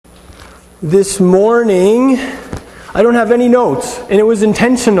This morning, I don't have any notes, and it was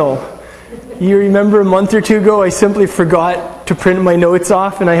intentional. You remember a month or two ago, I simply forgot to print my notes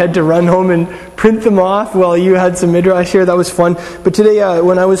off, and I had to run home and print them off while you had some midrash here. That was fun. But today,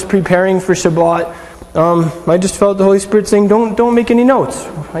 when I was preparing for Shabbat, I just felt the Holy Spirit saying, don't make any notes.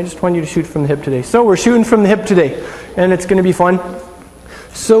 I just want you to shoot from the hip today. So we're shooting from the hip today, and it's going to be fun.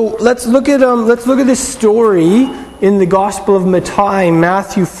 So let's look at this story in the Gospel of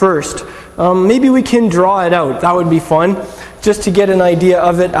Matthew first. Maybe we can draw it out. That would be fun, just to get an idea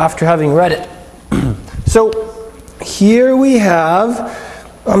of it after having read it. So here we have,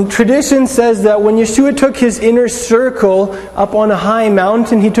 tradition says that when Yeshua took his inner circle up on a high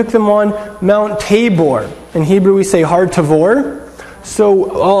mountain, he took them on Mount Tabor. In Hebrew we say Har Tavor.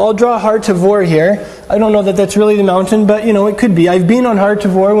 So I'll draw Har Tavor here. I don't know that that's really the mountain, but it could be. I've been on Har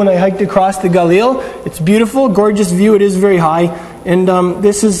Tavor when I hiked across the Galil. It's beautiful, gorgeous view. It is very high, and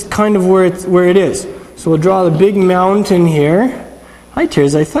this is kind of where it is. So we'll draw the big mountain here. Hi,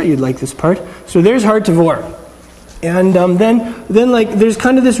 Teres. I thought you'd like this part. So there's Har Tavor, and then like there's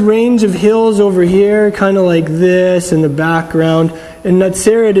kind of this range of hills over here, kind of like this in the background, and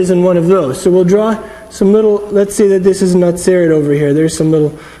Natseret is in one of those. So we'll draw some little, let's say that this is Natseret over here. There's some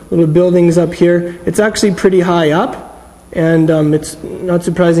little buildings up here. It's actually pretty high up, and it's not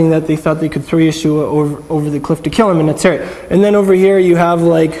surprising that they thought they could throw Yeshua over the cliff to kill him in Natseret. And then over here you have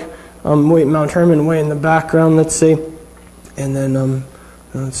like Mount Hermon way in the background, let's say. And then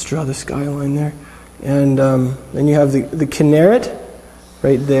let's draw the skyline there. And then you have the Kinneret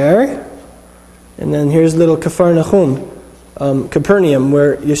right there. And then here's little Kfar Nahum. Capernaum,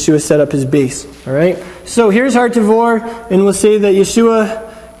 where Yeshua set up his base. All right. So here's Har Tavor, and we'll say that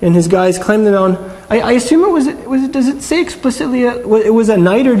Yeshua and his guys climbed the mountain. I assume it was. Does it say explicitly it was at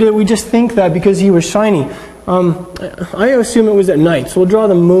night, or did we just think that because he was shiny? I assume it was at night. So we'll draw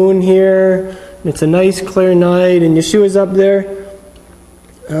the moon here. And it's a nice clear night, and Yeshua's up there.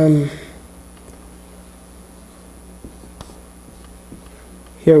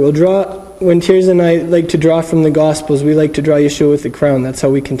 Here we'll draw. When Teres and I like to draw from the Gospels, we like to draw Yeshua with the crown. That's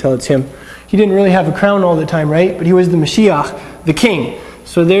how we can tell it's him. He didn't really have a crown all the time, right? But he was the Mashiach, the king.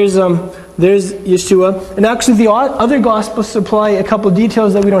 So there's Yeshua. And actually the other Gospels supply a couple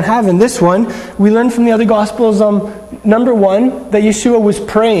details that we don't have in this one. We learn from the other Gospels, number one, that Yeshua was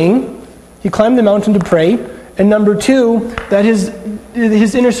praying. He climbed the mountain to pray. And number two, that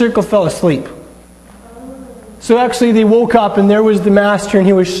his inner circle fell asleep. So actually they woke up and there was the Master, and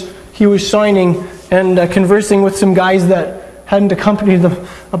he was shining and conversing with some guys that hadn't accompanied them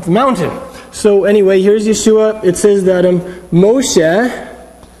up the mountain. So anyway, here's Yeshua. It says that Moshe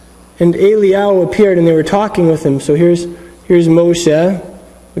and Eliyahu appeared, and they were talking with him. So here's Moshe.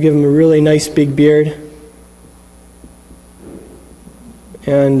 We'll give him a really nice big beard.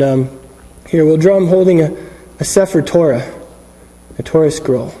 And here we'll draw him holding a Sefer Torah, a Torah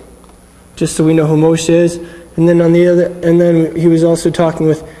scroll, just so we know who Moshe is. And then and then he was also talking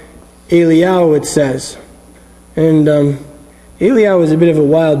with Eliyahu, it says. And Eliyahu was a bit of a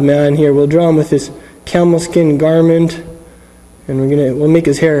wild man here. We'll draw him with his camel skin garment, and we'll make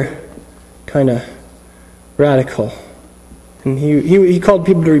his hair kind of radical. And he called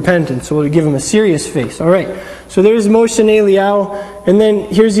people to repentance, so we'll give him a serious face. All right. So there's Moshe and Eliyahu, and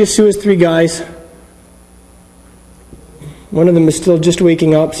then here's Yeshua's three guys. One of them is still just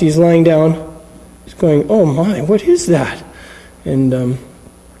waking up, so he's lying down. He's going, "Oh my, what is that?" And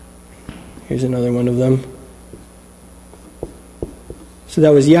here's another one of them. So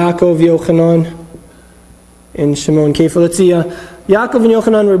that was Yaakov, Yochanan, and Shimon Kepha. Let's see, Yaakov and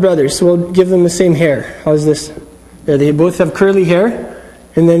Yochanan were brothers, so we'll give them the same hair. How's this? Yeah, they both have curly hair.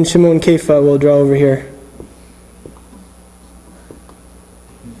 And then Shimon Kepha we'll draw over here.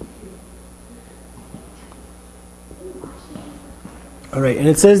 All right, and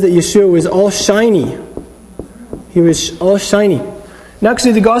it says that Yeshua was all shiny. He was all shiny. And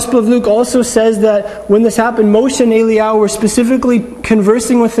actually, the Gospel of Luke also says that when this happened, Moshe and Eliyahu were specifically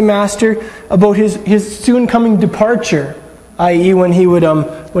conversing with the Master about his soon coming departure, i.e., when he would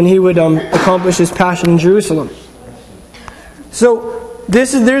accomplish his passion in Jerusalem. So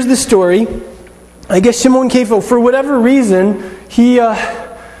there's the story. I guess Shimon Kepha, for whatever reason, he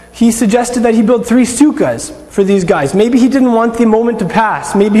suggested that he build 3 sukkahs for these guys. Maybe he didn't want the moment to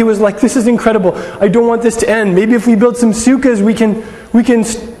pass. Maybe he was like, "This is incredible. I don't want this to end. Maybe if we build some sukkahs, we can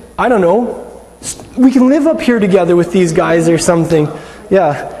I don't know, we can live up here together with these guys or something."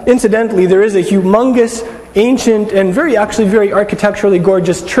 Yeah. Incidentally, there is a humongous ancient and very architecturally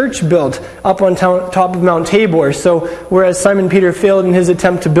gorgeous church built up on top of Mount Tabor. So whereas Simon Peter failed in his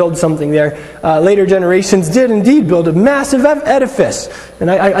attempt to build something there, later generations did indeed build a massive edifice. And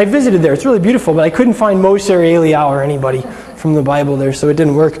I visited there. It's really beautiful, but I couldn't find Moshe or Eliyahu or anybody from the Bible there, so it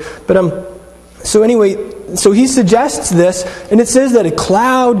didn't work. But so anyway, so he suggests this, and it says that a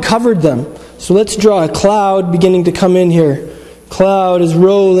cloud covered them. So let's draw a cloud beginning to come in here. Cloud is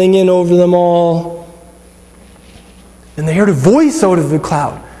rolling in over them all. And they heard a voice out of the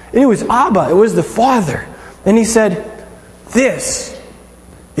cloud. And it was Abba, it was the Father. And he said, "This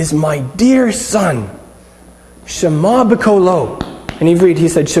is my dear Son, Shema B'Kolo." And he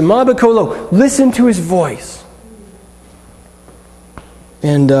said, "Shema B'Kolo, listen to his voice."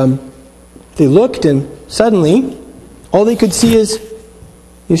 And they looked, and suddenly, all they could see is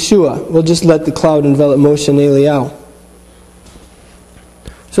Yeshua. We'll just let the cloud envelop Moshe and Eliyahu.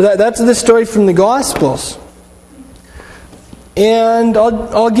 So that's the story from the Gospels. And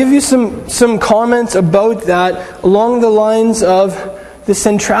I'll give you some comments about that along the lines of the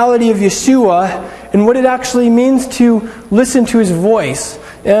centrality of Yeshua and what it actually means to listen to his voice,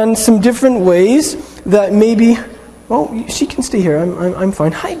 and some different ways that maybe... Oh, she can stay here. I'm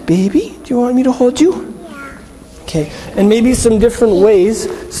fine. Hi, baby. Do you want me to hold you? Okay, and maybe some different ways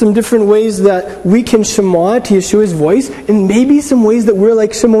that we can shema to Yeshua's voice, and maybe some ways that we're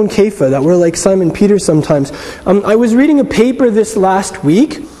like Shimon Kepha, that we're like Simon Peter sometimes. I was reading a paper this last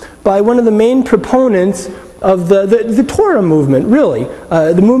week by one of the main proponents of the Torah movement, really.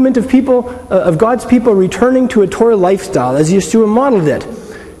 The movement of people, of God's people returning to a Torah lifestyle as Yeshua modeled it.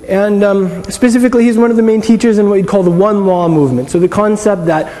 And specifically, he's one of the main teachers in what you'd call the One Law movement. So the concept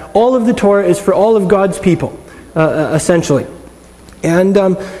that all of the Torah is for all of God's people. Essentially, and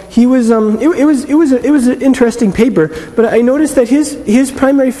he was. It was an interesting paper, but I noticed that his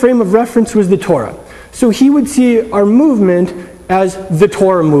primary frame of reference was the Torah. So he would see our movement as the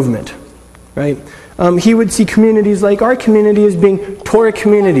Torah movement, right? He would see communities like our community as being Torah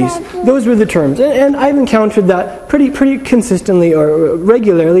communities. Those were the terms, and I've encountered that pretty consistently or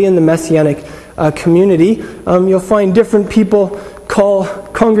regularly in the Messianic community. You'll find different people call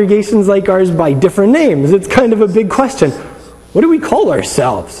congregations like ours by different names. It's kind of a big question. What do we call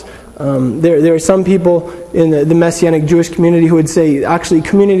ourselves? There are some people in the Messianic Jewish community who would say, actually,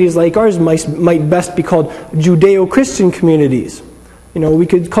 communities like ours might best be called Judeo-Christian communities. You know, we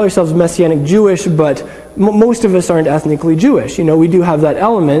could call ourselves Messianic Jewish, but most of us aren't ethnically Jewish. You know, we do have that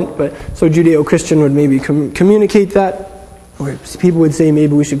element, but so Judeo-Christian would maybe communicate that. Or people would say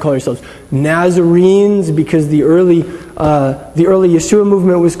maybe we should call ourselves Nazarenes, because the early Yeshua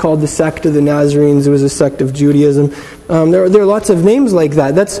movement was called the sect of the Nazarenes. It was a sect of Judaism. There are lots of names like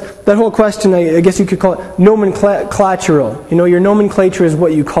that. That whole question, I guess you could call it nomenclatural. You know, your nomenclature is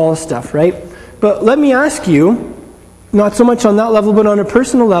what you call stuff, right? But let me ask you, not so much on that level, but on a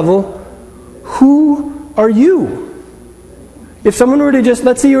personal level, who are you? If someone were to just,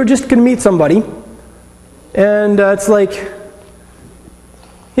 let's say you were just going to meet somebody, and it's like...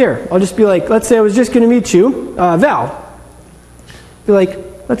 Here, I'll just be like, let's say I was just going to meet you, Val. Be like,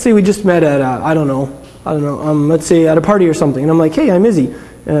 let's say we just met at, I don't know, let's say at a party or something. And I'm like, hey, I'm Izzy.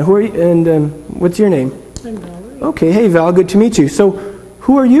 Who are you? And what's your name? I'm Val. Okay, hey, Val, good to meet you. So,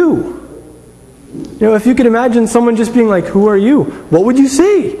 who are you? You know, if you could imagine someone just being like, who are you? What would you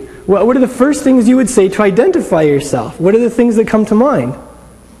say? What are the first things you would say to identify yourself? What are the things that come to mind?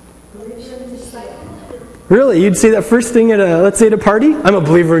 Really? You'd say that first thing at let's say at a party? I'm a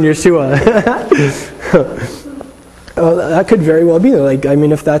believer in Yeshua. Well, that could very well be. Like, I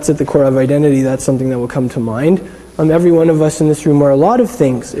mean, if that's at the core of identity, that's something that will come to mind. Every one of us in this room are a lot of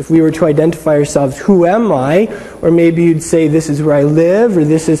things. If we were to identify ourselves, who am I? Or maybe you'd say, this is where I live, or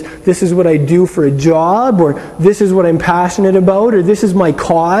this is what I do for a job, or this is what I'm passionate about, or this is my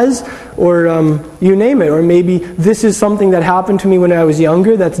cause, or you name it. Or maybe this is something that happened to me when I was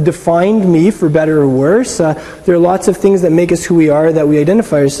younger that's defined me for better or worse. There are lots of things that make us who we are, that we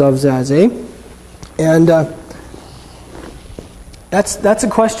identify ourselves as, And that's a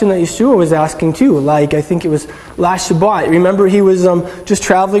question that Yeshua was asking too. Like, I think it was last Shabbat. Remember, he was just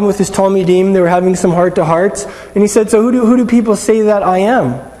traveling with his Talmidim. They were having some heart-to-hearts. And he said, so who do people say that I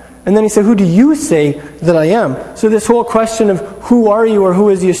am? And then he said, who do you say that I am? So this whole question of who are you or who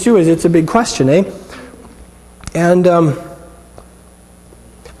is Yeshua, it's a big question, And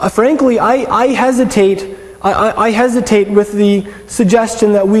frankly, I hesitate. I hesitate with the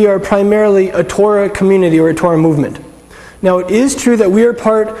suggestion that we are primarily a Torah community or a Torah movement. Now, it is true that we are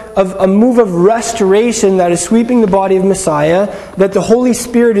part of a move of restoration that is sweeping the body of Messiah, that the Holy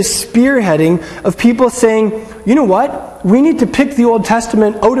Spirit is spearheading, of people saying, you know what? We need to pick the Old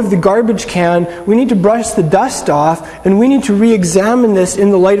Testament out of the garbage can. We need to brush the dust off, and we need to re-examine this in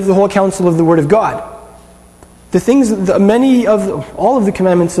the light of the whole counsel of the Word of God. All of the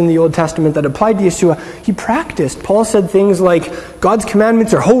commandments in the Old Testament that applied to Yeshua, he practiced. Paul said things like, God's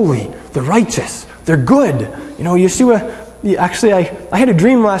commandments are holy, they're righteous, they're good. Yeshua, actually, I had a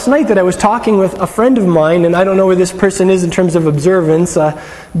dream last night that I was talking with a friend of mine, and I don't know where this person is in terms of observance,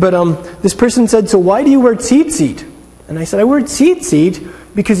 but this person said, so why do you wear tzitzit? And I said, I wear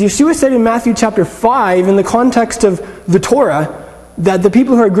tzitzit because Yeshua said in Matthew chapter 5, in the context of the Torah, that the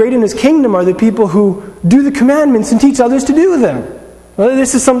people who are great in His kingdom are the people who do the commandments and teach others to do them. Well,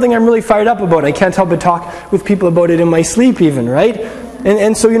 this is something I'm really fired up about. I can't help but talk with people about it in my sleep even, right?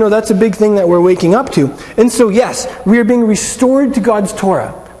 And so, that's a big thing that we're waking up to. And so, yes, we are being restored to God's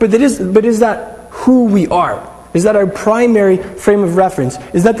Torah. But is that who we are? Is that our primary frame of reference?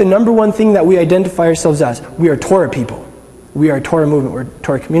 Is that the number one thing that we identify ourselves as? We are Torah people. We are a Torah movement. We're a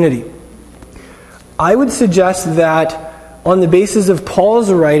Torah community. I would suggest that on the basis of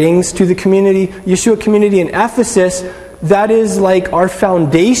Paul's writings to the community, Yeshua community in Ephesus, that is like our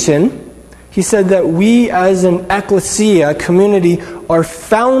foundation. He said that we as an ecclesia, community, are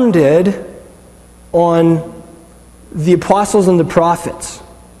founded on the apostles and the prophets.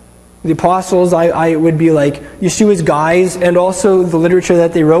 The apostles, I would be like Yeshua's guys, and also the literature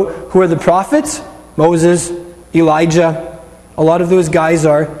that they wrote. Who are the prophets? Moses, Elijah. A lot of those guys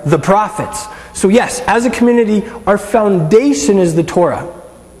are the prophets. So yes, as a community, our foundation is the Torah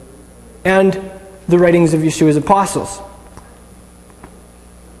and the writings of Yeshua's apostles.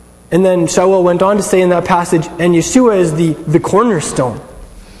 And then Shaul went on to say in that passage, and Yeshua is the cornerstone.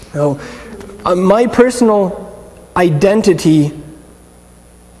 My personal identity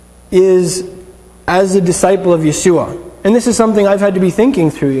is as a disciple of Yeshua. And this is something I've had to be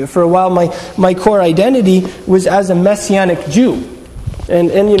thinking through. For a while, my core identity was as a Messianic Jew. And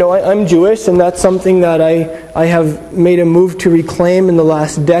I'm Jewish, and that's something that I have made a move to reclaim in the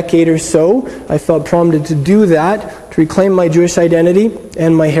last decade or so. I felt prompted to do that, to reclaim my Jewish identity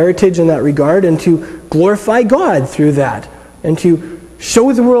and my heritage in that regard, and to glorify God through that, and to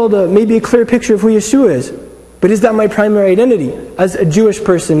show the world maybe a clear picture of who Yeshua is. But is that my primary identity, as a Jewish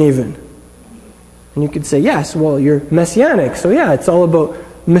person even? And you could say, yes, well, you're Messianic, so yeah, it's all about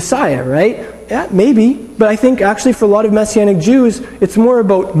Messiah, right? Yeah, maybe. But I think actually for a lot of Messianic Jews, it's more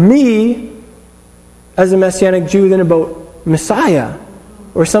about me as a Messianic Jew than about Messiah.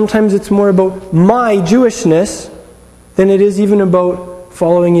 Or sometimes it's more about my Jewishness than it is even about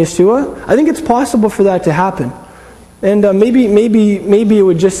following Yeshua. I think it's possible for that to happen. And maybe it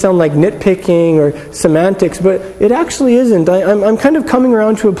would just sound like nitpicking or semantics, but it actually isn't. I'm kind of coming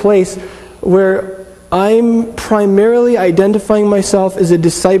around to a place where I'm primarily identifying myself as a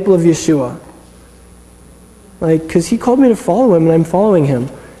disciple of Yeshua. Because He called me to follow Him, and I'm following Him.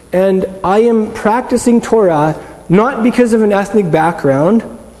 And I am practicing Torah not because of an ethnic background,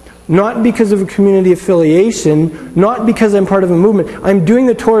 not because of a community affiliation, not because I'm part of a movement. I'm doing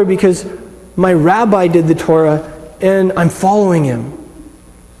the Torah because my rabbi did the Torah, and I'm following him.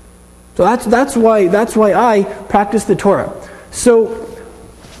 So that's why I practice the Torah. So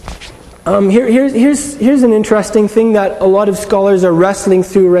here's an interesting thing that a lot of scholars are wrestling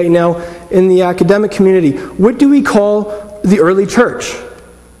through right now in the academic community. What do we call the early church?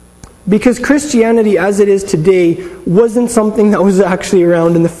 Because Christianity as it is today wasn't something that was actually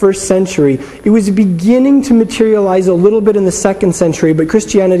around in the first century. It was beginning to materialize a little bit in the second century, but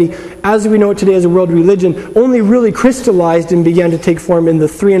Christianity, as we know it today as a world religion, only really crystallized and began to take form in the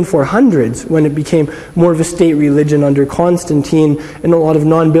 300s and 400s when it became more of a state religion under Constantine, and a lot of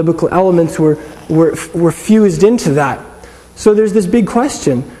non-biblical elements were fused into that. So there's this big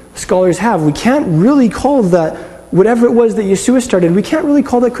question scholars have. We can't really call that, whatever it was that Yeshua started, we can't really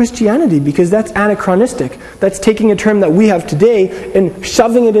call that Christianity because that's anachronistic. That's taking a term that we have today and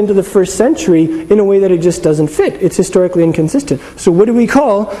shoving it into the first century in a way that it just doesn't fit. It's historically inconsistent. So what do we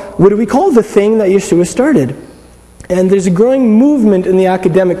call the thing that Yeshua started? And there's a growing movement in the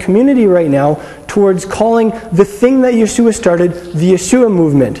academic community right now towards calling the thing that Yeshua started the Yeshua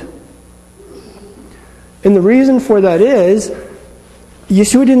movement. And the reason for that is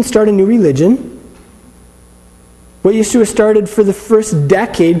Yeshua didn't start a new religion. What Yeshua started for the first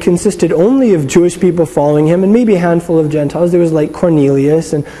decade consisted only of Jewish people following him and maybe a handful of Gentiles. There was like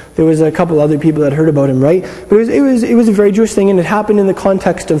Cornelius and there was a couple other people that heard about him, right? But it was a very Jewish thing, and it happened in the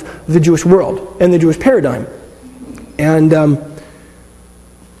context of the Jewish world and the Jewish paradigm. And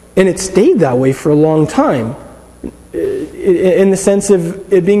it stayed that way for a long time in the sense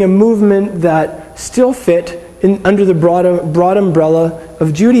of it being a movement that still fit under the broad umbrella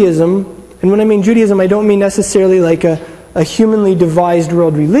of Judaism And when I mean Judaism, I don't mean necessarily like a humanly devised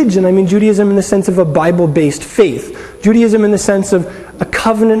world religion. I mean Judaism in the sense of a Bible-based faith. Judaism in the sense of a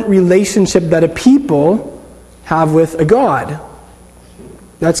covenant relationship that a people have with a God.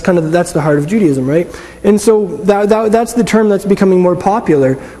 That's the heart of Judaism, right? And so that's the term that's becoming more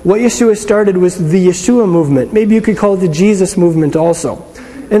popular. What Yeshua started was the Yeshua movement. Maybe you could call it the Jesus movement also.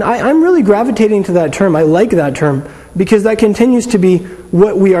 And I'm really gravitating to that term. I like that term because that continues to be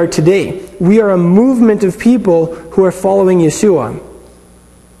what we are today. We are a movement of people who are following Yeshua.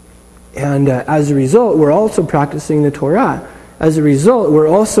 And as a result, we're also practicing the Torah. As a result, we're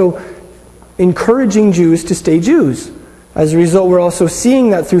also encouraging Jews to stay Jews. As a result, we're also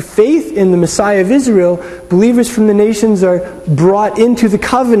seeing that through faith in the Messiah of Israel, believers from the nations are brought into the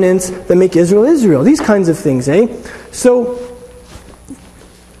covenants that make Israel Israel. These kinds of things, eh? So,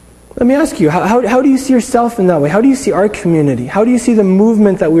 let me ask you, how do you see yourself in that way? How do you see our community? How do you see the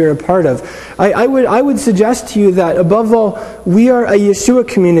movement that we are a part of? I would suggest to you that, above all, we are a Yeshua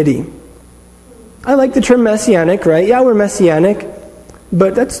community. I like the term messianic, right? Yeah, we're messianic,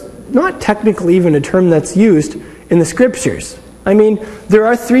 but that's not technically even a term that's used in the Scriptures. I mean, there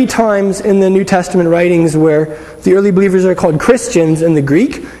are 3 times in the New Testament writings where the early believers are called Christians in the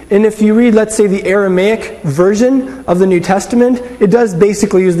Greek. And if you read, let's say, the Aramaic version of the New Testament, it does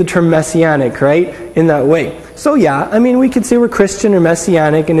basically use the term messianic, right, in that way. So yeah, I mean, we could say we're Christian or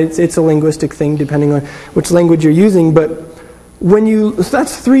messianic, and it's a linguistic thing depending on which language you're using. But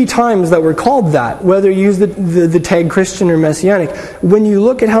that's 3 times that we're called that, whether you use the tag Christian or messianic. When you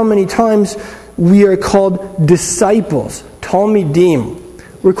look at how many times we are called disciples, Talmidim.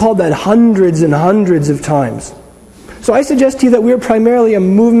 We're called that hundreds and hundreds of times. So I suggest to you that we are primarily a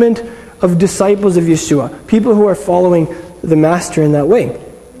movement of disciples of Yeshua, people who are following the Master in that way.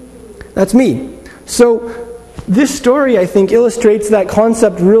 That's me. So this story, I think, illustrates that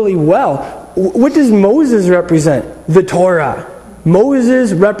concept really well. What does Moses represent? The Torah.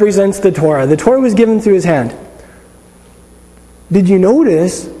 Moses represents the Torah. The Torah was given through his hand. Did you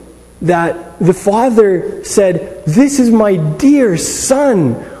notice that the Father said, "This is my dear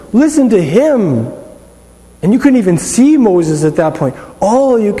Son, listen to him"? And you couldn't even see Moses at that point.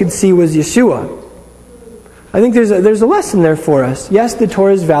 All you could see was Yeshua. I think there's a lesson there for us. Yes, the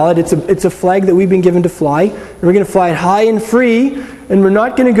Torah is valid. It's a flag that we've been given to fly. And we're going to fly it high and free. And we're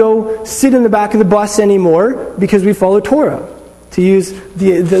not going to go sit in the back of the bus anymore because we follow Torah. To use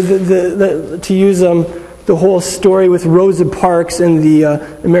the whole story with Rosa Parks and the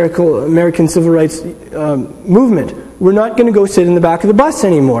American Civil Rights movement. We're not going to go sit in the back of the bus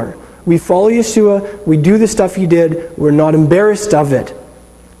anymore. We follow Yeshua. We do the stuff he did. We're not embarrassed of it.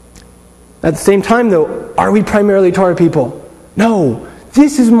 At the same time, though, are we primarily Torah people? No.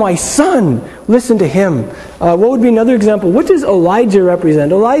 This is my Son. Listen to him. What would be another example? What does Elijah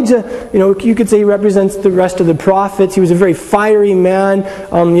represent? Elijah, you could say he represents the rest of the prophets. He was a very fiery man.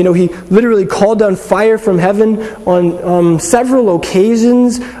 He literally called down fire from heaven on several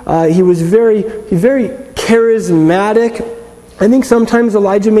occasions. He was very charismatic. I think sometimes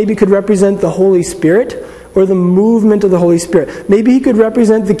Elijah maybe could represent the Holy Spirit or the movement of the Holy Spirit. Maybe he could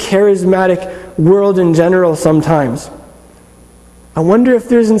represent the charismatic world in general sometimes. I wonder if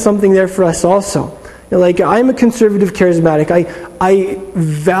there isn't something there for us also. I'm a conservative charismatic. I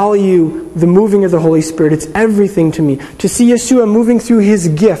value the moving of the Holy Spirit. It's everything to me. To see Yeshua moving through his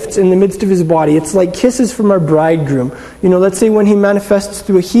gifts in the midst of his body, it's like kisses from our bridegroom. Let's say when he manifests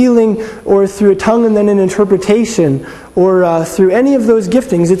through a healing or through a tongue and then an interpretation or through any of those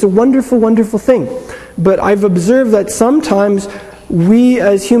giftings, it's a wonderful, wonderful thing. But I've observed that sometimes we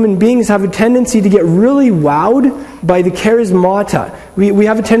as human beings have a tendency to get really wowed by the charismata. We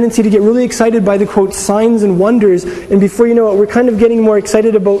have a tendency to get really excited by the, quote, signs and wonders, and before you know it, we're kind of getting more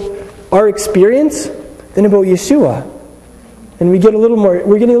excited about our experience than about Yeshua. And we're getting a little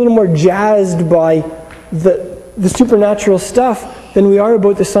more jazzed by the supernatural stuff than we are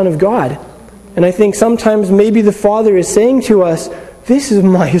about the Son of God. And I think sometimes maybe the Father is saying to us, "This is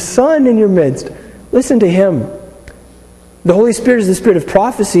my Son in your midst. Listen to him." The Holy Spirit is the Spirit of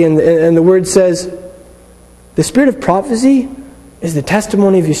prophecy, and the Word says, the Spirit of prophecy is the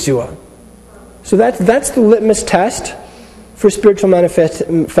testimony of Yeshua. So that's the litmus test for spiritual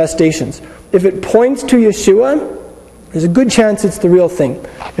manifestations. If it points to Yeshua, there's a good chance it's the real thing.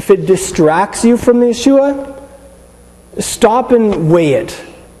 If it distracts you from the Yeshua, stop and weigh it.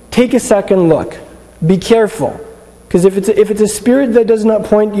 Take a second look. Be careful. Because if it's a spirit that does not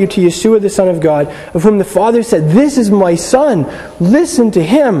point you to Yeshua, the Son of God, of whom the Father said, "This is my Son, listen to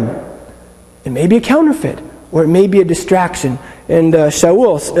him," it may be a counterfeit, or it may be a distraction. And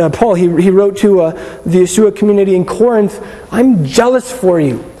Paul, he wrote to the Yeshua community in Corinth, "I'm jealous for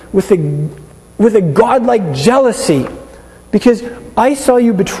you. with a godlike jealousy, because I saw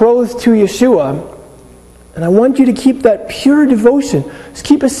you betrothed to Yeshua, and I want you to keep that pure devotion. Just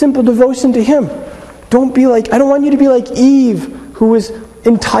keep a simple devotion to Him. I don't want you to be like Eve, who was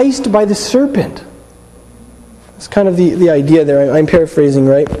enticed by the serpent. That's kind of the idea there. I'm paraphrasing,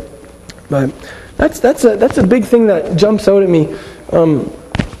 right? But that's a big thing that jumps out at me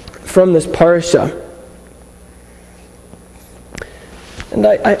from this parsha. And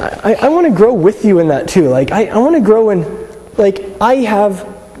I want to grow with you in that too. Like I want to grow in, like I have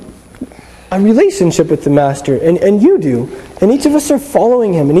a relationship with the Master, and you do. And each of us are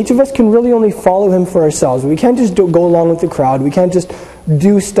following Him, and each of us can really only follow Him for ourselves. We can't just go along with the crowd. We can't just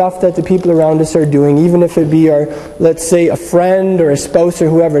do stuff that the people around us are doing, even if it be our, let's say, a friend or a spouse or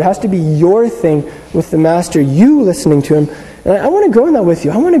whoever. It has to be your thing with the Master, you listening to Him. And I want to grow in that with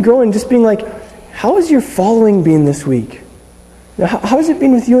you. I want to grow in just being like, how has your following been this week? How has it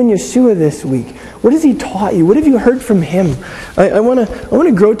been with you and Yeshua this week? What has He taught you? What have you heard from Him? I want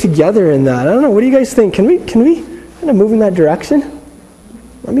to grow together in that. I don't know. What do you guys think? Can we kind of move in that direction?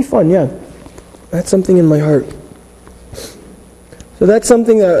 That'd be fun. Yeah, that's something in my heart. So that's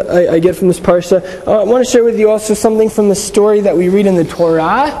something that I get from this parsha. I want to share with you also something from the story that we read in the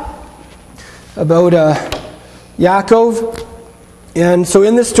Torah about Yaakov. And so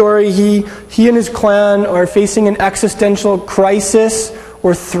in this story, he and his clan are facing an existential crisis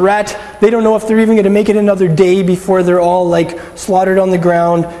or threat. They don't know if they're even going to make it another day before they're all like slaughtered on the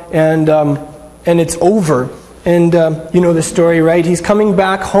ground and it's over. And you know the story, right? He's coming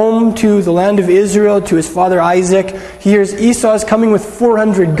back home to the land of Israel, to his father Isaac. He hears Esau's coming with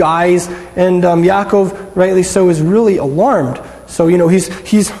 400 guys, and Yaakov, rightly so, is really alarmed. So you know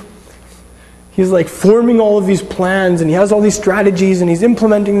he's like forming all of these plans, and he has all these strategies, and he's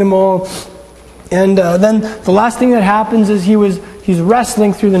implementing them all. And then the last thing that happens is he's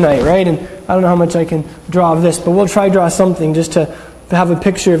wrestling through the night, right? And I don't know how much I can draw of this, but we'll try draw something just to have a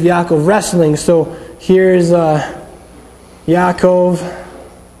picture of Yaakov wrestling. So here's Yaakov.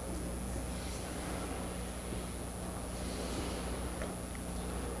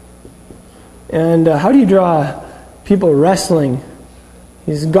 And how do you draw people wrestling?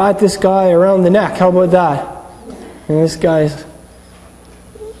 He's got this guy around the neck. How about that? And this guy's...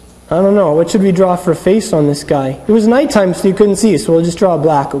 I don't know. What should we draw for a face on this guy? It was nighttime, so you couldn't see, so we'll just draw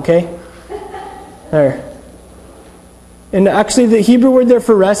black, okay? There. And actually, the Hebrew word there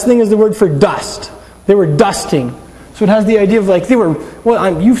for wrestling is the word for dust. They were dusting. So it has the idea of like they were...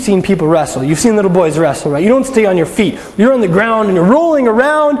 Well, you've seen people wrestle. You've seen little boys wrestle, right? You don't stay on your feet. You're on the ground, and you're rolling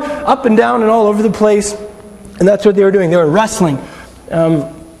around, up and down, and all over the place. And that's what they were doing. They were wrestling.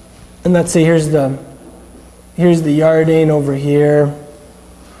 And let's say here's the Yarden over here.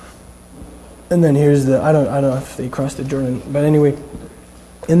 And then here's the, I don't know if they crossed the Jordan, but anyway.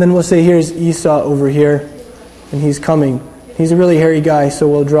 And then we'll say here's Esau over here, and he's coming. He's a really hairy guy, so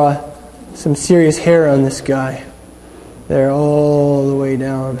we'll draw some serious hair on this guy. There, all the way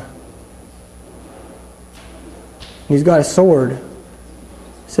down. And he's got a sword. It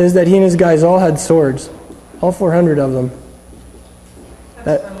says that he and his guys all had swords. All 400 of them.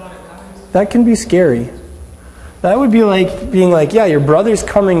 That can be scary. That would be like being like, yeah, your brother's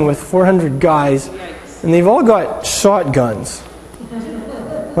coming with 400 guys, and they've all got shotguns.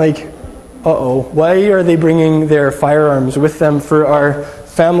 Like, uh-oh, why are they bringing their firearms with them for our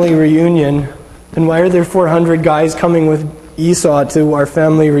family reunion? And why are there 400 guys coming with Esau to our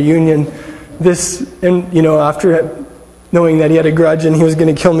family reunion? And you know, after knowing that he had a grudge and he was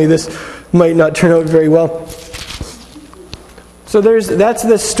going to kill me, this might not turn out very well. So that's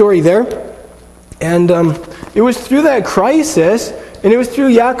the story there. And it was through that crisis, and it was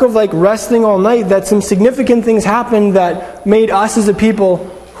through Yaakov like wrestling all night, that some significant things happened that made us as a people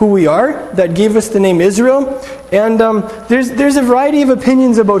who we are, that gave us the name Israel. And there's a variety of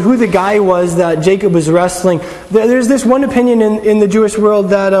opinions about who the guy was that Jacob was wrestling. There's this one opinion in the Jewish world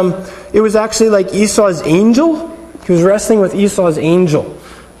that it was actually like Esau's angel. He was wrestling with Esau's angel.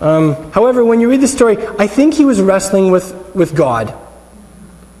 However, when you read the story, I think he was wrestling with God,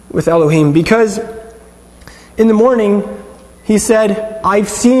 with Elohim, because in the morning he said, I've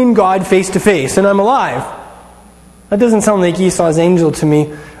seen God face to face and I'm alive. That doesn't sound like Esau's angel to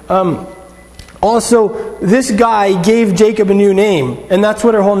me. Also, this guy gave Jacob a new name, and that's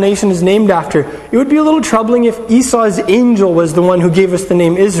what our whole nation is named after. It would be a little troubling if Esau's angel was the one who gave us the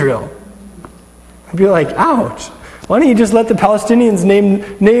name Israel. I'd be like, ouch. Why don't you just let the Palestinians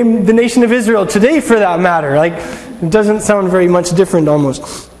name the nation of Israel today, for that matter? Like, it doesn't sound very much different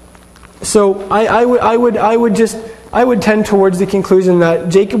almost. So I would tend towards the conclusion that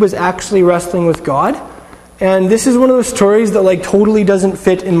Jacob was actually wrestling with God, And this is one of those stories that like totally doesn't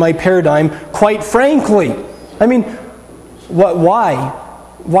fit in my paradigm, quite frankly. I mean, why?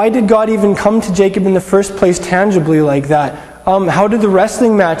 Why did God even come to Jacob in the first place tangibly like that? How did the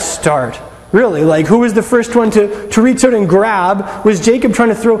wrestling match start? Really, like who was the first one to reach out and grab? Was Jacob trying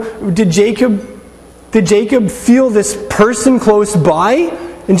to throw? Did Jacob feel this person close by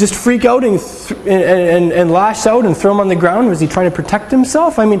and just freak out and lash out and throw him on the ground? Was he trying to protect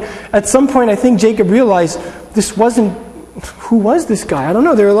himself? I mean, at some point I think Jacob realized this wasn't, who was this guy? I don't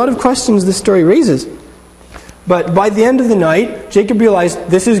know. There are a lot of questions this story raises. But by the end of the night, Jacob realized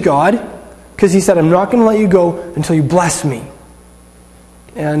this is God, because he said, I'm not going to let you go until you bless me.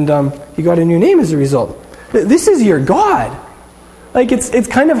 And he got a new name as a result. This is your God. Like it's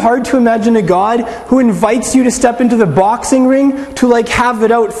kind of hard to imagine a God who invites you to step into the boxing ring to like have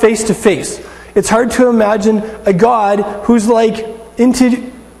it out face to face. It's hard to imagine a God who's like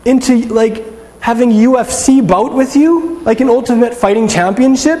into like having UFC bout with you, like an Ultimate Fighting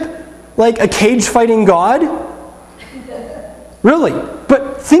Championship, like a cage fighting God. Really.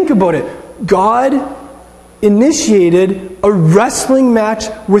 But think about it. God initiated a wrestling match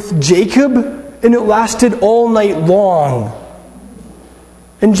with Jacob, and it lasted all night long.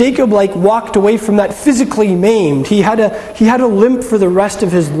 And Jacob like walked away from that physically maimed. He had a limp for the rest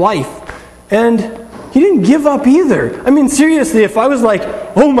of his life. And he didn't give up either. I mean, seriously, if I was like,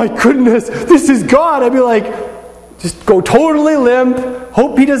 oh my goodness, this is God, I'd be like, just go totally limp,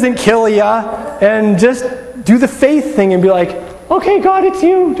 hope he doesn't kill ya, and just do the faith thing and be like, okay, God, it's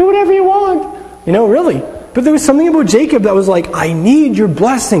you, do whatever you want. You know, really. But there was something about Jacob that was like, I need your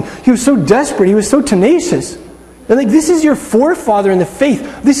blessing. He was so desperate, he was so tenacious. And like, this is your forefather in the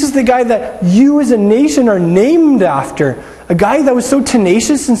faith. This is the guy that you as a nation are named after. A guy that was so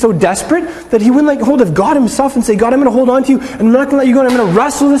tenacious and so desperate that he wouldn't like hold of God himself and say, God, I'm going to hold on to you and I'm not going to let you go and I'm going to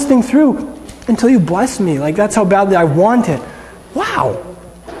wrestle this thing through until you bless me. Like, that's how badly I want it. Wow.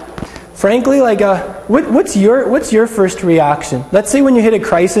 Frankly, like, what's your first reaction? Let's say when you hit a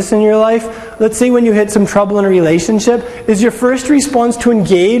crisis in your life, let's say when you hit some trouble in a relationship, is your first response to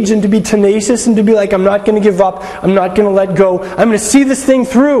engage and to be tenacious and to be like, I'm not going to give up, I'm not going to let go, I'm going to see this thing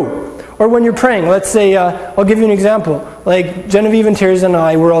through? Or when you're praying, let's say, I'll give you an example. Like, Genevieve and Teresa and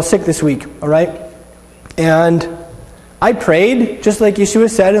I were all sick this week, all right? And I prayed, just like Yeshua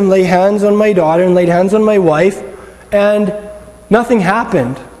said, and laid hands on my daughter and laid hands on my wife, and nothing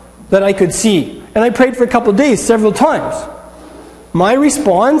happened that I could see. And I prayed for a couple of days, several times. My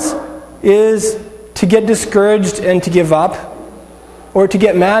response is to get discouraged and to give up, or to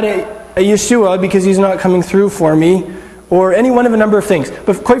get mad at Yeshua because he's not coming through for me, or any one of a number of things.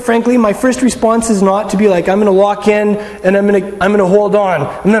 But quite frankly, my first response is not to be like, I'm going to lock in and I'm going to hold on.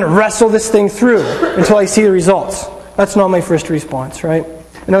 I'm going to wrestle this thing through until I see the results. That's not my first response, right?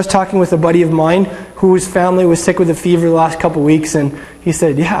 And I was talking with a buddy of mine whose family was sick with a fever the last couple of weeks, and he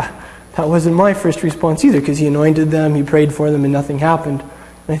said, yeah, that wasn't my first response either, because he anointed them, he prayed for them, and nothing happened.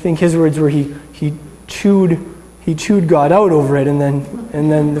 And I think his words were he chewed God out over it, and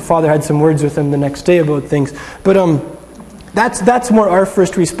then the Father had some words with him the next day about things. But that's more our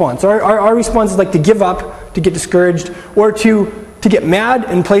first response. Our response is like to give up, to get discouraged, or to get mad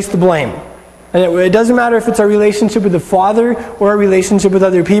and place the blame. And it doesn't matter if it's our relationship with the Father or our relationship with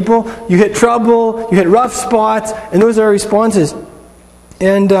other people. You hit trouble, you hit rough spots, and those are our responses.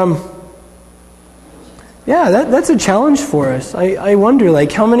 And that's a challenge for us. I wonder,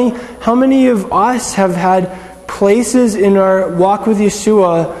 like, how many of us have had places in our walk with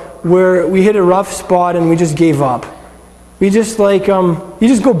Yeshua where we hit a rough spot and we just gave up. We just like, you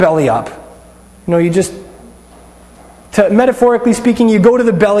just go belly up. You know, you just, metaphorically speaking, you go to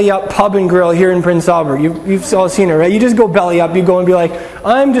the Belly Up pub and grill here in Prince Albert. You've all seen it, right? You just go belly up. You go and be like,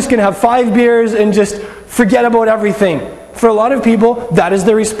 I'm just going to have 5 beers and just forget about everything. For a lot of people, that is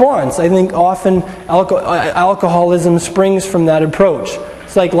their response. I think often alcoholism springs from that approach.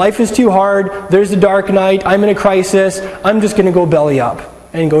 It's like, life is too hard, there's a dark night, I'm in a crisis, I'm just going to go belly up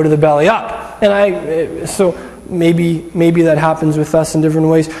and go to the belly up. And so maybe that happens with us in different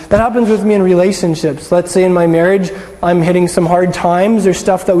ways. That happens with me in relationships. Let's say in my marriage, I'm hitting some hard times, there's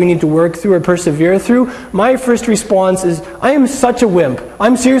stuff that we need to work through or persevere through. My first response is, I am such a wimp.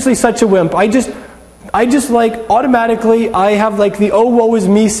 I'm seriously such a wimp. I just like automatically I have like the oh woe is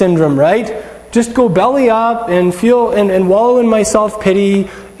me syndrome, right? Just go belly up and feel and wallow in my self-pity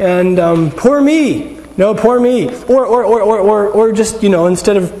and poor me. No, poor me. Or just, you know,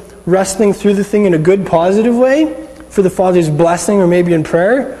 instead of wrestling through the thing in a good positive way for the Father's blessing or maybe in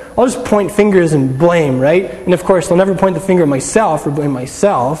prayer, I'll just point fingers and blame, right? And of course I'll never point the finger at myself or blame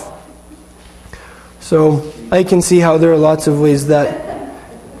myself. So I can see how there are lots of ways that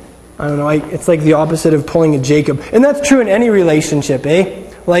I don't know, it's like the opposite of pulling a Jacob. And that's true in any relationship,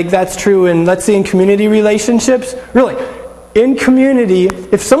 eh? Like that's true in, let's say, in community relationships. Really, in community,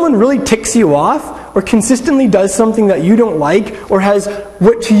 if someone really ticks you off or consistently does something that you don't like or has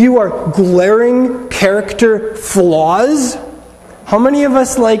what to you are glaring character flaws, how many of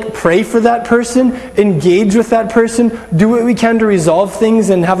us pray for that person, engage with that person, do what we can to resolve things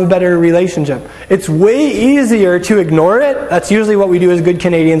and have a better relationship? It's way easier to ignore it. That's usually what we do as good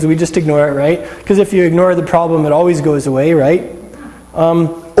Canadians. We just ignore it, right? Because if you ignore the problem, it always goes away, right?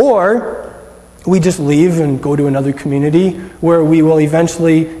 Or we just leave and go to another community where we will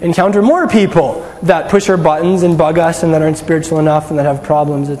eventually encounter more people that push our buttons and bug us and that aren't spiritual enough and that have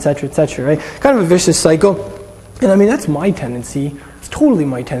problems, etc., etc., right? Kind of a vicious cycle. And I mean, that's my tendency. It's totally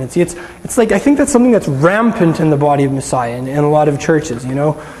my tendency. It's like, I think that's something that's rampant in the body of Messiah and in a lot of churches, you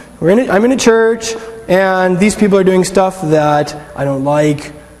know. I'm in a church, and these people are doing stuff that I don't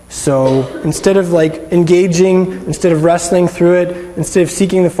like. So instead of engaging, instead of wrestling through it, instead of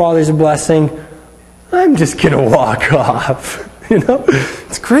seeking the Father's blessing, I'm just going to walk off. You know?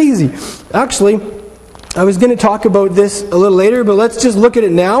 It's crazy. Actually, I was going to talk about this a little later, but let's just look at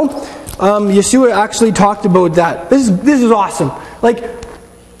it now. Yeshua actually talked about that. This is awesome.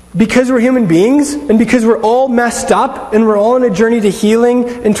 Because we're human beings, and because we're all messed up, and we're all on a journey to healing,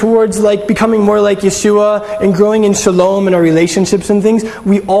 and towards becoming more like Yeshua, and growing in shalom in our relationships and things,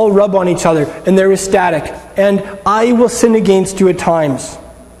 we all rub on each other, and there is static. And I will sin against you at times,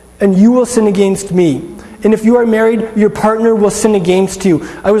 and you will sin against me. And if you are married, your partner will sin against you.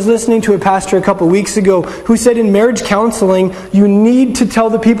 I was listening to a pastor a couple weeks ago who said in marriage counseling, you need to tell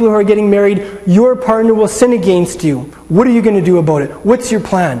the people who are getting married, your partner will sin against you. What are you going to do about it? What's your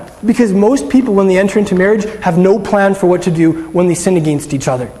plan? Because most people, when they enter into marriage, have no plan for what to do when they sin against each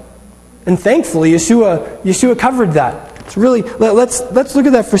other. And thankfully, Yeshua covered that. It's really, let's look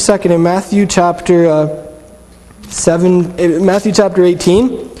at that for a second in Matthew chapter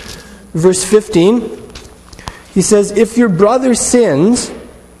 18, verse 15. He says, if your brother sins,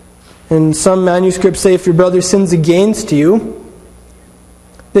 and some manuscripts say if your brother sins against you,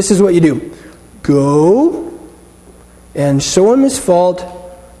 this is what you do. Go and show him his fault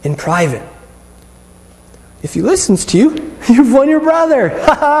in private. If he listens to you, you've won your brother.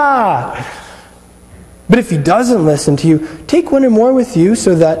 Ha ha! But if he doesn't listen to you, take one or more with you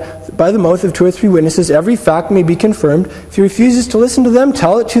so that by the mouth of 2 or 3 witnesses every fact may be confirmed. If he refuses to listen to them,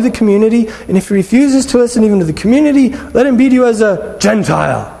 tell it to the community. And if he refuses to listen even to the community, let him be to you as a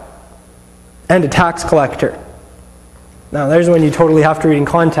Gentile and a tax collector. Now there's when you totally have to read in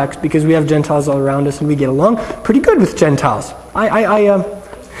context, because we have Gentiles all around us and we get along pretty good with Gentiles. But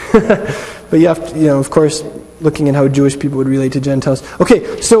you have to, of course, looking at how Jewish people would relate to Gentiles.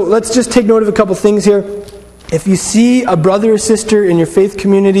 Okay, so let's just take note of a couple things here. If you see a brother or sister in your faith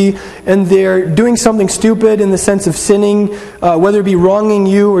community and they're doing something stupid in the sense of sinning, whether it be wronging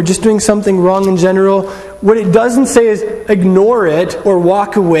you or just doing something wrong in general, what it doesn't say is ignore it or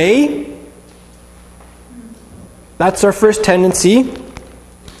walk away. That's our first tendency. It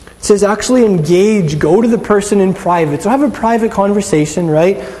says actually engage, go to the person in private. So have a private conversation,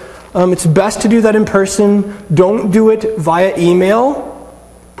 right? It's best to do that in person. Don't do it via email.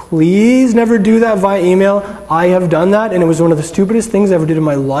 Please never do that via email. I have done that, and it was one of the stupidest things I ever did in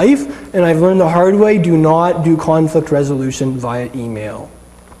my life, and I've learned the hard way. Do not do conflict resolution via email.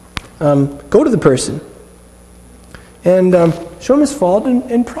 Go to the person and show him his fault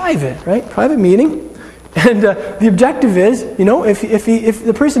in private, right? Private meeting. And the objective is, if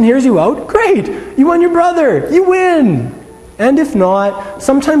the person hears you out, great. You won your brother. You win. And if not,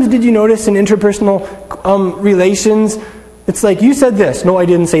 sometimes did you notice in interpersonal relations, it's like, you said this. No, I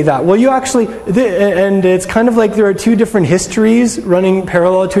didn't say that. Well, you actually, and it's kind of like there are 2 different histories running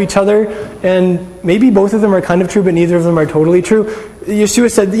parallel to each other, and maybe both of them are kind of true, but neither of them are totally true. Yeshua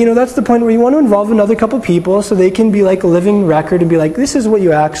said, that's the point where you want to involve another couple people so they can be like a living record and be like, this is what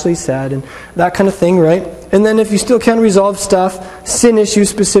you actually said, and that kind of thing, right? And then if you still can't resolve stuff, sin issues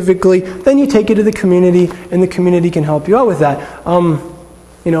specifically, then you take it to the community, and the community can help you out with that.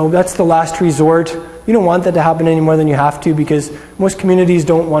 That's the last resort. You don't want that to happen any more than you have to, because most communities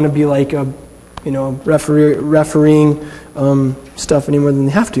don't want to be like refereeing stuff any more than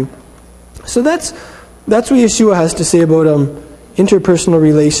they have to. So that's what Yeshua has to say about interpersonal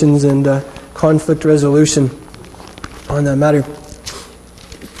relations and conflict resolution on that matter.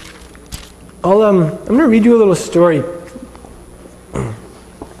 I'm going to read you a little story.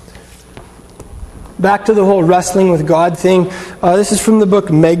 Back to the whole wrestling with God thing. This is from the book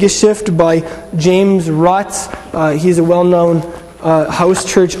Megashift by James Rutz. He's a well-known house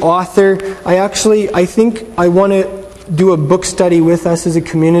church author. I think I want to do a book study with us as a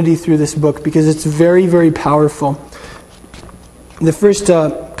community through this book because it's very, very powerful. The first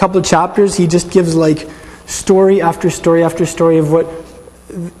couple of chapters, he just gives like story after story after story of what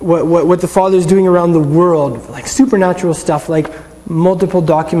the Father is doing around the world, like supernatural stuff, like multiple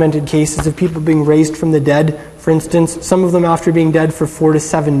documented cases of people being raised from the dead, for instance, some of them after being dead for 4 to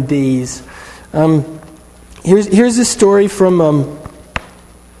 7 days. Here's a story from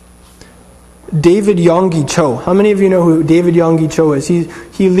David Yonggi Cho. How many of you know who David Yonggi Cho is?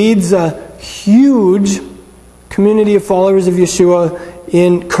 He leads a huge community of followers of Yeshua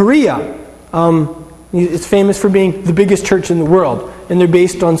in Korea. It's famous for being the biggest church in the world, and they're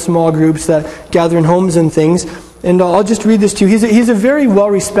based on small groups that gather in homes and things. And I'll just read this to you. He's a very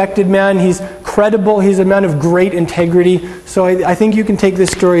well-respected man. He's credible. He's a man of great integrity. So I think you can take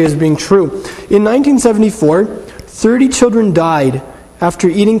this story as being true. In 1974, 30 children died after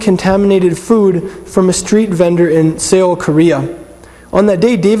eating contaminated food from a street vendor in Seoul, Korea. On that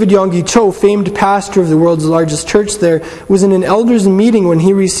day, David Yonggi Cho, famed pastor of the world's largest church there, was in an elders' meeting when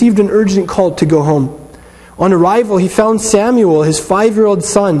he received an urgent call to go home. On arrival, he found Samuel, his 5-year-old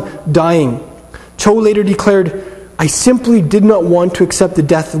son, dying. Cho later declared, "I simply did not want to accept the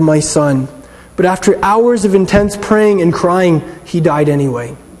death of my son. But after hours of intense praying and crying, he died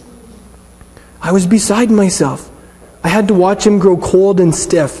anyway. I was beside myself. I had to watch him grow cold and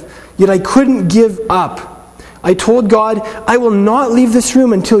stiff, yet I couldn't give up. I told God, I will not leave this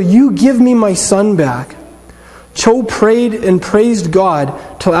room until you give me my son back." Cho prayed and praised God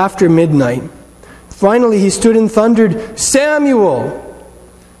till after midnight. Finally, he stood and thundered, "Samuel!"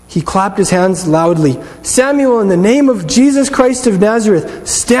 He clapped his hands loudly. "Samuel, in the name of Jesus Christ of Nazareth,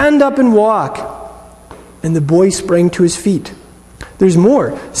 stand up and walk." And the boy sprang to his feet. There's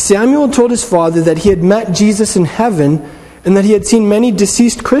more. Samuel told his father that he had met Jesus in heaven and that he had seen many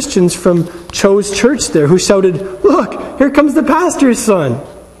deceased Christians from Cho's church there who shouted, "Look, here comes the pastor's son."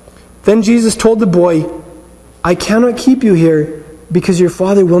 Then Jesus told the boy, "I cannot keep you here because your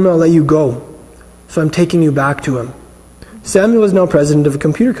father will not let you go. So I'm taking you back to him." Samuel is now president of a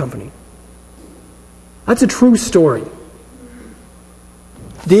computer company. That's a true story.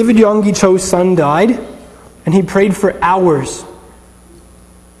 David Yonggi Cho's son died, and he prayed for hours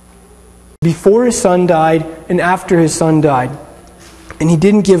before his son died and after his son died. And he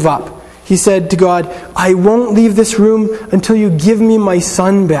didn't give up. He said to God, "I won't leave this room until you give me my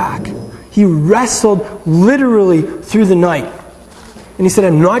son back." He wrestled literally through the night. And he said,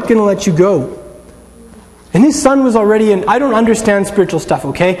 "I'm not going to let you go." And his son was already in, I don't understand spiritual stuff,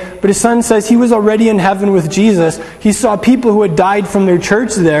 okay? But his son says he was already in heaven with Jesus. He saw people who had died from their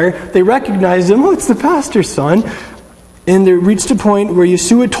church there. They recognized him. "Oh, it's the pastor's son." And they reached a point where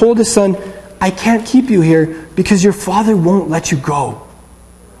Yeshua told his son, "I can't keep you here because your father won't let you go.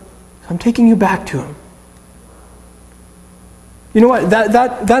 I'm taking you back to him." You know what?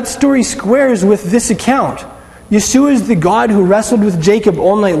 That story squares with this account. Yeshua is the God who wrestled with Jacob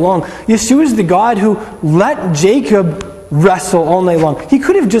all night long. Yeshua is the God who let Jacob wrestle all night long. He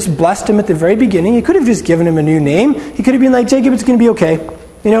could have just blessed him at the very beginning. He could have just given him a new name. He could have been like, "Jacob, it's going to be okay.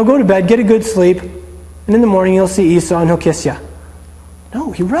 Go to bed, get a good sleep, and in the morning you'll see Esau and he'll kiss you."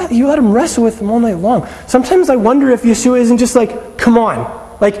 No, he let him wrestle with him all night long. Sometimes I wonder if Yeshua isn't just like, "Come on,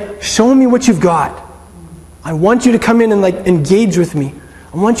 show me what you've got. I want you to come in and engage with me.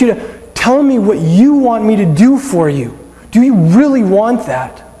 I want you to tell me what you want me to do for you. Do you really want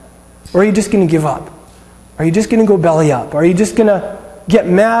that? Or are you just going to give up? Are you just going to go belly up? Are you just going to get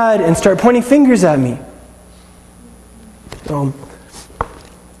mad and start pointing fingers at me?"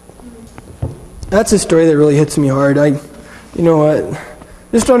 That's a story that really hits me hard.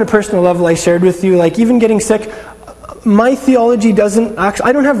 Just on a personal level, I shared with you, even getting sick, my theology doesn't actually,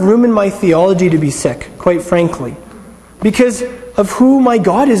 I don't have room in my theology to be sick, quite frankly. Because of who my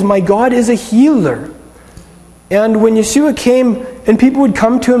God is. My God is a healer. And when Yeshua came and people would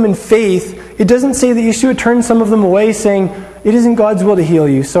come to him in faith, it doesn't say that Yeshua turned some of them away saying, "It isn't God's will to heal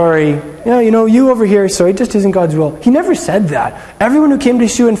you, sorry. You over here, sorry, it just isn't God's will." He never said that. Everyone who came to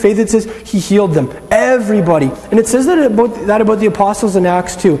Yeshua in faith, it says he healed them. Everybody. And it says that about the apostles in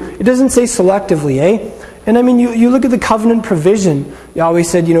Acts too. It doesn't say selectively, eh? And you look at the covenant provision. Yahweh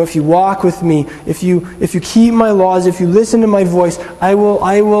said, "If you walk with me, if you keep my laws, if you listen to my voice, I will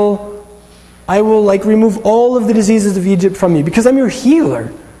remove all of the diseases of Egypt from you because I'm your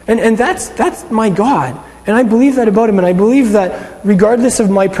healer." And that's my God. And I believe that about him. And I believe that regardless of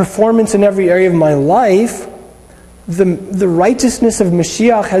my performance in every area of my life, the righteousness of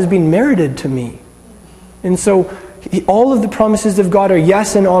Mashiach has been merited to me. And so all of the promises of God are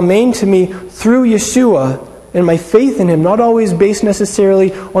yes and amen to me through Yeshua. and my faith in Him, not always based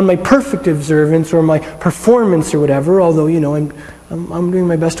necessarily on my perfect observance or my performance or whatever, although, I'm doing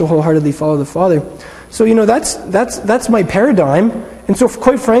my best to wholeheartedly follow the Father. So, that's my paradigm. And so,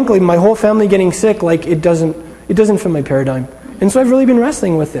 quite frankly, my whole family getting sick, it doesn't fit my paradigm. And so I've really been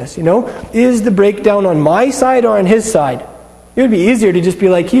wrestling with this, Is the breakdown on my side or on His side? It would be easier to just be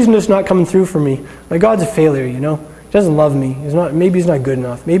like, He's just not coming through for me. My God's a failure, He doesn't love me. Maybe He's not good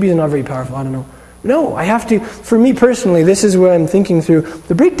enough. Maybe He's not very powerful. I don't know. No, I have to, for me personally, this is what I'm thinking through.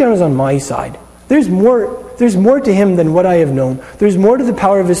 The breakdown is on my side. There's more to Him than what I have known. There's more to the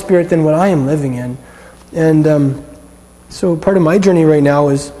power of His Spirit than what I am living in. And so part of my journey right now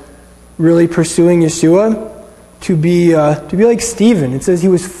is really pursuing Yeshua to be like Stephen. It says he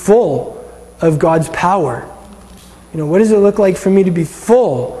was full of God's power. What does it look like for me to be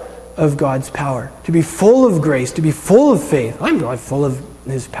full of God's power? To be full of grace, to be full of faith. I'm not full of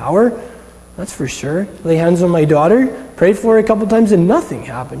His power, that's for sure. Lay hands on my daughter, prayed for her a couple times and nothing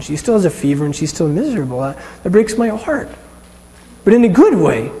happened. She still has a fever and she's still miserable. That breaks my heart. But in a good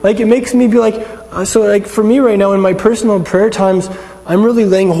way. It makes me be for me right now in my personal prayer times, I'm really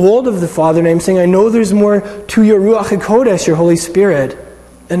laying hold of the Father and I'm saying, I know there's more to your Ruach HaKodesh, your Holy Spirit,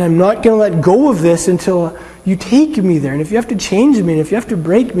 and I'm not going to let go of this until you take me there. And if you have to change me, and if you have to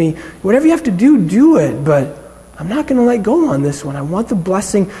break me, whatever you have to do, do it. But I'm not going to let go on this one. I want the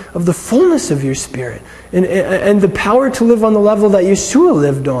blessing of the fullness of your Spirit and the power to live on the level that Yeshua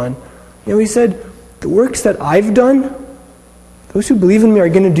lived on. He said, the works that I've done, those who believe in me are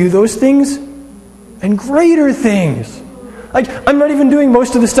going to do those things and greater things. I'm not even doing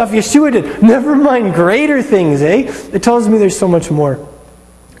most of the stuff Yeshua did. Never mind greater things, It tells me there's so much more.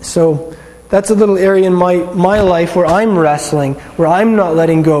 So that's a little area in my life where I'm wrestling, where I'm not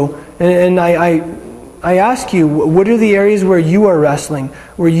letting go. And I ask you, what are the areas where you are wrestling,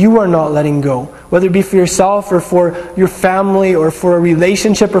 where you are not letting go? Whether it be for yourself or for your family or for a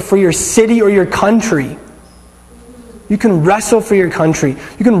relationship or for your city or your country. You can wrestle for your country.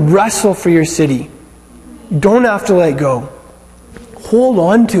 You can wrestle for your city. You don't have to let go. Hold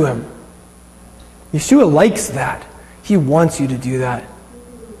on to Him. Yeshua likes that. He wants you to do that.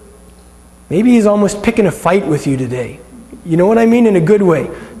 Maybe He's almost picking a fight with you today. You know what I mean? In a good way.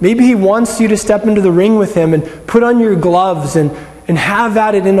 Maybe He wants you to step into the ring with Him and put on your gloves and have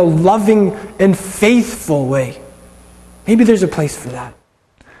at it in a loving and faithful way. Maybe there's a place for that.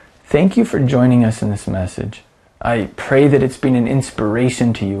 Thank you for joining us in this message. I pray that it's been an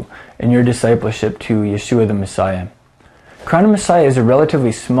inspiration to you in your discipleship to Yeshua the Messiah. Crown of Messiah is a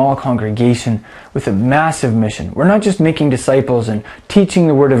relatively small congregation with a massive mission. We're not just making disciples and teaching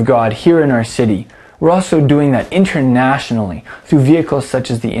the Word of God here in our city. We're also doing that internationally through vehicles such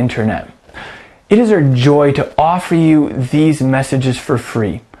as the internet. It is our joy to offer you these messages for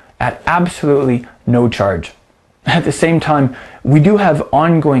free at absolutely no charge. At the same time, we do have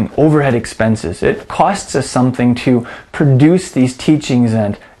ongoing overhead expenses. It costs us something to produce these teachings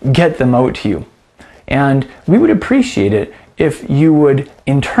and get them out to you. And we would appreciate it if you would,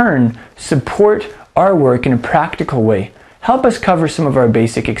 in turn, support our work in a practical way. Help us cover some of our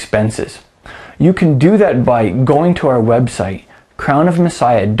basic expenses. You can do that by going to our website,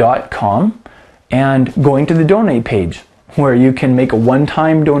 crownofmessiah.com, and going to the donate page, where you can make a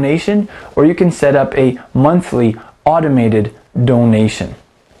one-time donation or you can set up a monthly automated donation.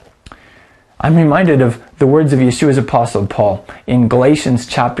 I'm reminded of the words of Yeshua's apostle Paul in Galatians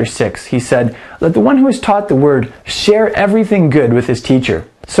chapter 6. He said, "Let the one who is taught the word share everything good with his teacher."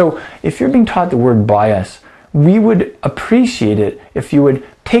 So if you're being taught the word by us, we would appreciate it if you would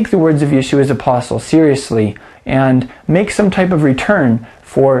take the words of Yeshua's apostle seriously and make some type of return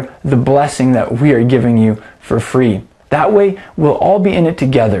for the blessing that we are giving you for free. That way, we'll all be in it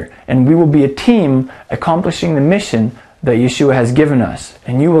together, and we will be a team accomplishing the mission that Yeshua has given us.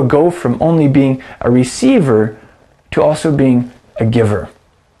 And you will go from only being a receiver to also being a giver.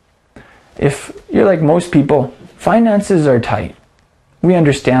 If you're like most people, finances are tight. We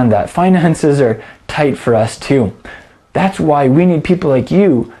understand that. Finances are tight for us too. That's why we need people like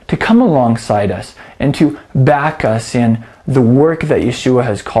you to come alongside us and to back us in the work that Yeshua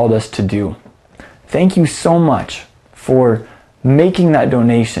has called us to do. Thank you so much for making that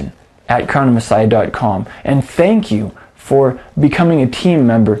donation at crownofmessiah.com, and thank you for becoming a team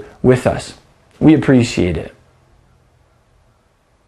member with us. We appreciate it.